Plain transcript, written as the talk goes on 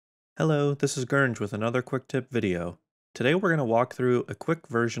Hello, this is Gernge with another quick tip video. Today we're going to walk through a quick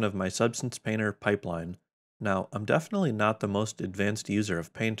version of my Substance Painter pipeline. Now, I'm definitely not the most advanced user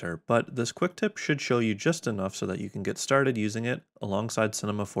of Painter, but this quick tip should show you just enough so that you can get started using it alongside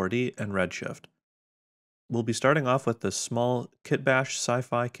Cinema 4D and Redshift. We'll be starting off with this small kit bash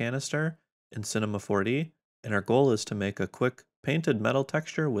sci-fi canister in Cinema 4D, and our goal is to make a quick painted metal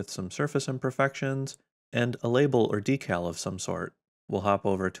texture with some surface imperfections and a label or decal of some sort. We'll hop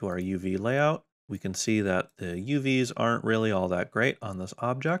over to our UV layout. We can see that the UVs aren't really all that great on this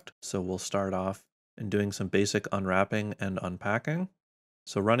object, so we'll start off in doing some basic unwrapping and unpacking.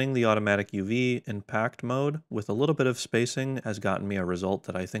 So running the automatic UV in packed mode with a little bit of spacing has gotten me a result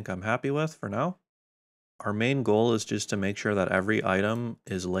that I think I'm happy with for now. Our main goal is just to make sure that every item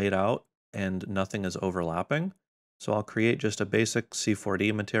is laid out and nothing is overlapping. So I'll create just a basic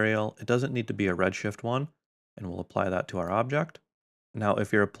C4D material. It doesn't need to be a Redshift one, and we'll apply that to our object. Now,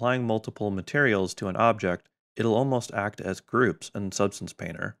 if you're applying multiple materials to an object, it'll almost act as groups in Substance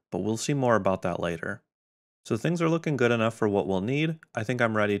Painter, but we'll see more about that later. So things are looking good enough for what we'll need. I think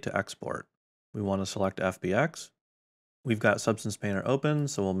I'm ready to export. We want to select FBX. We've got Substance Painter open,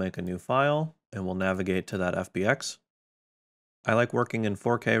 so we'll make a new file, and we'll navigate to that FBX. I like working in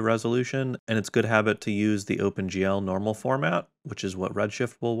 4K resolution, and it's good habit to use the OpenGL normal format, which is what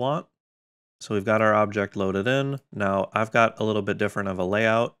Redshift will want. So we've got our object loaded in. Now I've got a little bit different of a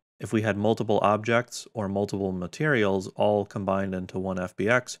layout. If we had multiple objects or multiple materials all combined into one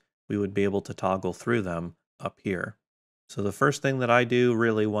FBX, we would be able to toggle through them up here. So the first thing that I do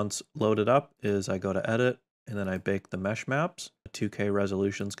really once loaded up is I go to edit and then I bake the mesh maps. The 2K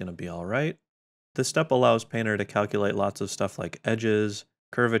resolution is going to be all right. This step allows Painter to calculate lots of stuff like edges,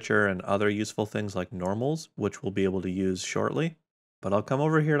 curvature, and other useful things like normals, which we'll be able to use shortly. But I'll come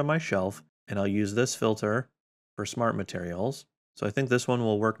over here to my shelf and I'll use this filter for smart materials. So I think this one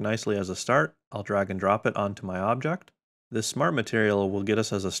will work nicely as a start. I'll drag and drop it onto my object. This smart material will get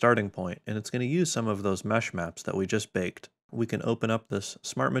us as a starting point, and it's going to use some of those mesh maps that we just baked. We can open up this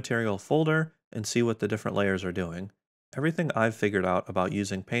smart material folder and see what the different layers are doing. Everything I've figured out about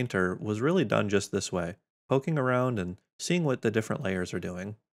using Painter was really done just this way, poking around and seeing what the different layers are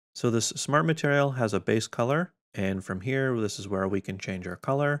doing. So this smart material has a base color, and from here, this is where we can change our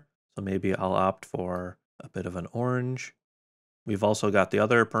color. So maybe I'll opt for a bit of an orange. We've also got the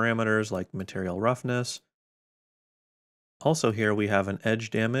other parameters like material roughness. Also here we have an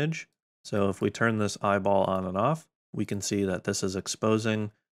edge damage. So if we turn this eyeball on and off, we can see that this is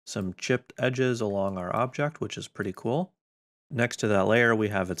exposing some chipped edges along our object, which is pretty cool. Next to that layer, we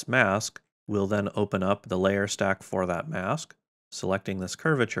have its mask. We'll then open up the layer stack for that mask. Selecting this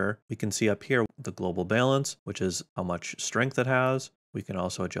curvature, we can see up here the global balance, which is how much strength it has. We can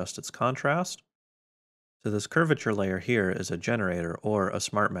also adjust its contrast. So this curvature layer here is a generator or a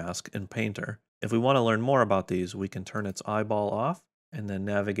smart mask in Painter. If we want to learn more about these, we can turn its eyeball off and then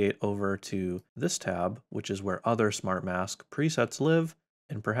navigate over to this tab, which is where other smart mask presets live,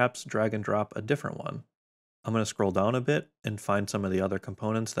 and perhaps drag and drop a different one. I'm going to scroll down a bit and find some of the other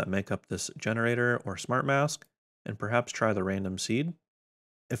components that make up this generator or smart mask, and perhaps try the random seed.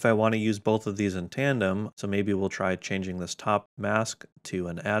 If I want to use both of these in tandem, so maybe we'll try changing this top mask to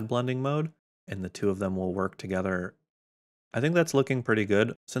an add blending mode, and the two of them will work together. I think that's looking pretty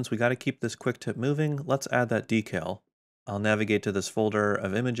good. Since we got to keep this quick tip moving, let's add that decal. I'll navigate to this folder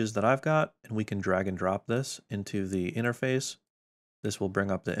of images that I've got, and we can drag and drop this into the interface. This will bring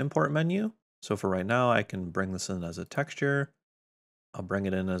up the import menu. So for right now, I can bring this in as a texture. I'll bring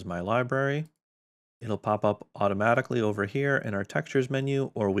it in as my library. It'll pop up automatically over here in our textures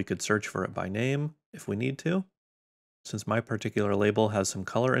menu, or we could search for it by name if we need to. Since my particular label has some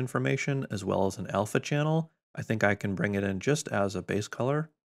color information as well as an alpha channel, I think I can bring it in just as a base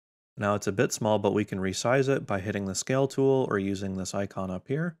color. Now it's a bit small, but we can resize it by hitting the scale tool or using this icon up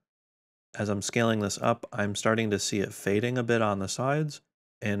here. As I'm scaling this up, I'm starting to see it fading a bit on the sides,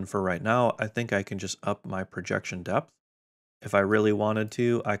 and for right now, I think I can just up my projection depth. If I really wanted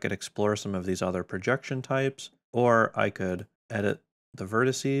to, I could explore some of these other projection types, or I could edit the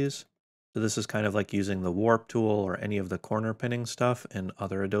vertices. So this is kind of like using the warp tool or any of the corner pinning stuff in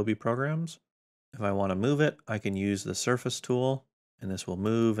other Adobe programs. If I want to move it, I can use the surface tool, and this will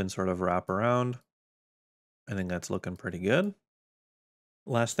move and sort of wrap around. I think that's looking pretty good.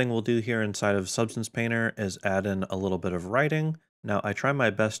 Last thing we'll do here inside of Substance Painter is add in a little bit of writing. Now I try my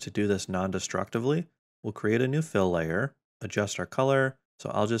best to do this non-destructively. We'll create a new fill layer, adjust our color. So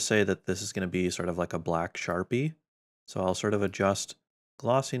I'll just say that this is going to be sort of like a black Sharpie. So I'll sort of adjust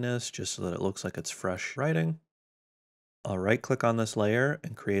glossiness just so that it looks like it's fresh writing. I'll right click on this layer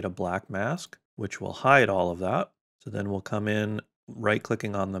and create a black mask, which will hide all of that. So then we'll come in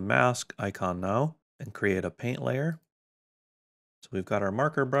right-clicking on the mask icon now and create a paint layer. So we've got our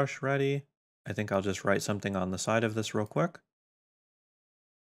marker brush ready. I think I'll just write something on the side of this real quick.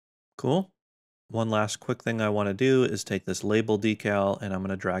 Cool. One last quick thing I want to do is take this label decal and I'm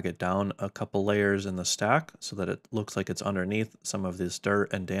going to drag it down a couple layers in the stack so that it looks like it's underneath some of this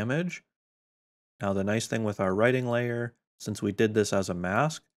dirt and damage. Now the nice thing with our writing layer, since we did this as a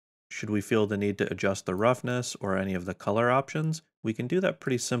mask, should we feel the need to adjust the roughness or any of the color options, we can do that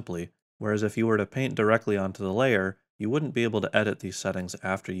pretty simply, whereas if you were to paint directly onto the layer, you wouldn't be able to edit these settings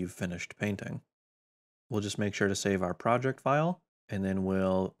after you've finished painting. We'll just make sure to save our project file, and then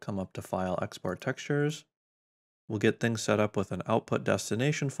we'll come up to File, Export Textures. We'll get things set up with an output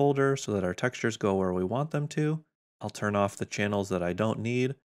destination folder so that our textures go where we want them to. I'll turn off the channels that I don't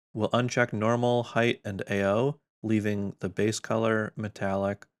need. We'll uncheck normal, height, and AO, leaving the base color,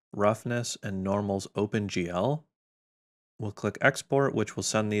 metallic, roughness, and normals OpenGL. We'll click Export, which will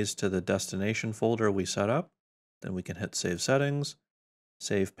send these to the destination folder we set up. Then we can hit Save Settings,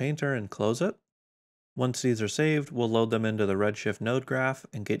 Save Painter, and close it. Once these are saved, we'll load them into the Redshift node graph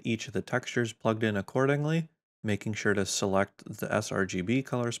and get each of the textures plugged in accordingly, making sure to select the sRGB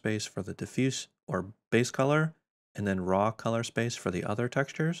color space for the diffuse or base color, and then raw color space for the other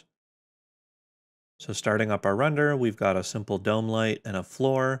textures. So starting up our render, we've got a simple dome light and a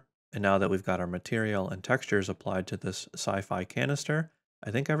floor, and now that we've got our material and textures applied to this sci-fi canister,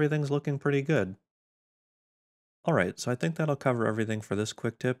 I think everything's looking pretty good. Alright, so I think that'll cover everything for this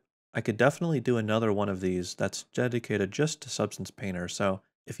quick tip. I could definitely do another one of these that's dedicated just to Substance Painter, so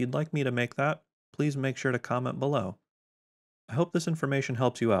if you'd like me to make that, please make sure to comment below. I hope this information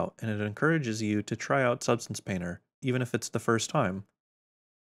helps you out and it encourages you to try out Substance Painter, even if it's the first time.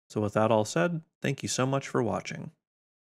 So with that all said, thank you so much for watching.